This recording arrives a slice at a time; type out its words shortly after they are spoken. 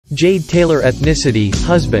Jade Tailor. Ethnicity,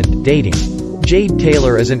 husband, dating. Jade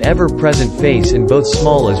Tailor is an ever-present face in both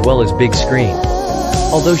small as well as big screen.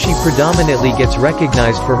 Although she predominantly gets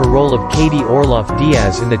recognized for her role of Kady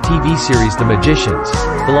Orloff-Diaz in the TV series The Magicians,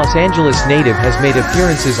 the Los Angeles native has made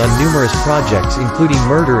appearances on numerous projects including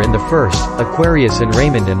Murder in the First, Aquarius and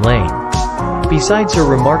Raymond Lane. Besides her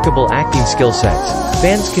remarkable acting skill sets,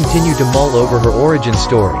 fans continue to mull over her origin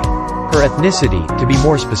story. Her ethnicity, to be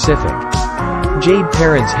more specific. Jade's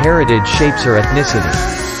parents' heritage shapes her ethnicity.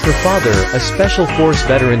 Her father, a Special Force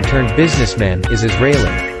veteran turned businessman, is Israeli.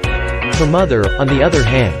 Her mother, on the other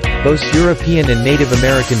hand, boasts European and Native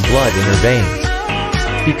American blood in her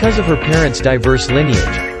veins. Because of her parents' diverse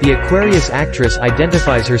lineage, the Aquarius actress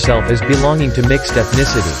identifies herself as belonging to mixed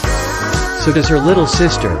ethnicity. So does her little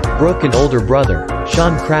sister, Brooke, and older brother,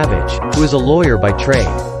 Sean Kravitz, who is a lawyer by trade.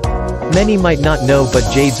 Many might not know, but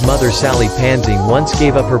Jade's mother Sally Pansing once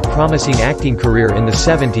gave up her promising acting career in the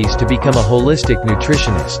 70s to become a holistic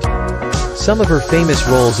nutritionist. Some of her famous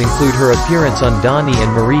roles include her appearance on Donnie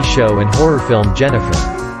and Marie show and horror film Jennifer.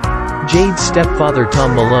 Jade's stepfather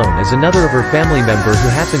Tom Malone is another of her family member who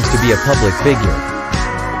happens to be a public figure.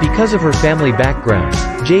 Because of her family background,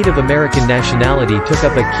 Jade, of American nationality, took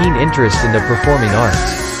up a keen interest in the performing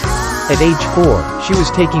arts. At age 4, she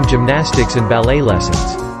was taking gymnastics and ballet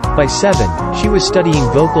lessons. By 7, she was studying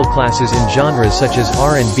vocal classes in genres such as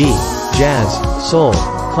R&B, jazz, soul,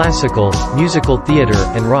 classical, musical theater,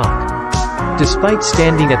 and rock. Despite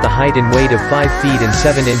standing at the height and weight of 5 feet and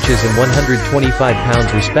 7 inches and 125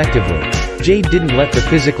 pounds respectively, Jade didn't let the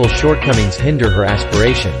physical shortcomings hinder her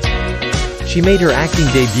aspirations. She made her acting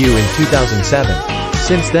debut in 2007.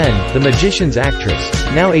 Since then, the Magicians actress,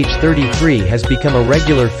 now age 33, has become a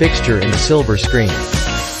regular fixture in the silver screen.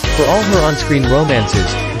 For all her on-screen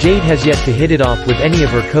romances, Jade has yet to hit it off with any of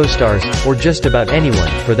her co-stars, or just about anyone,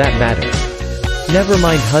 for that matter. Never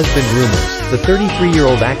mind husband rumors, the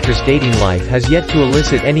 33-year-old actress' dating life has yet to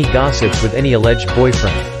elicit any gossips with any alleged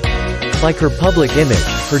boyfriend. Like her public image,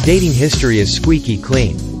 her dating history is squeaky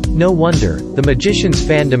clean. No wonder, the Magicians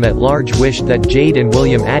fandom at large wished that Jade and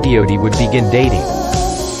William Adeoti would begin dating.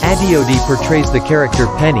 Adeoti portrays the character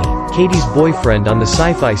Penny, Kady's boyfriend on the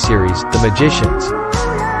sci-fi series, The Magicians.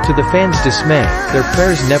 To the fans' dismay, their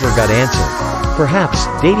prayers never got answered. Perhaps,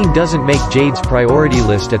 dating doesn't make Jade's priority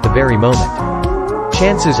list at the very moment.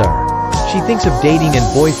 Chances are, she thinks of dating and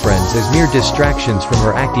boyfriends as mere distractions from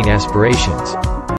her acting aspirations.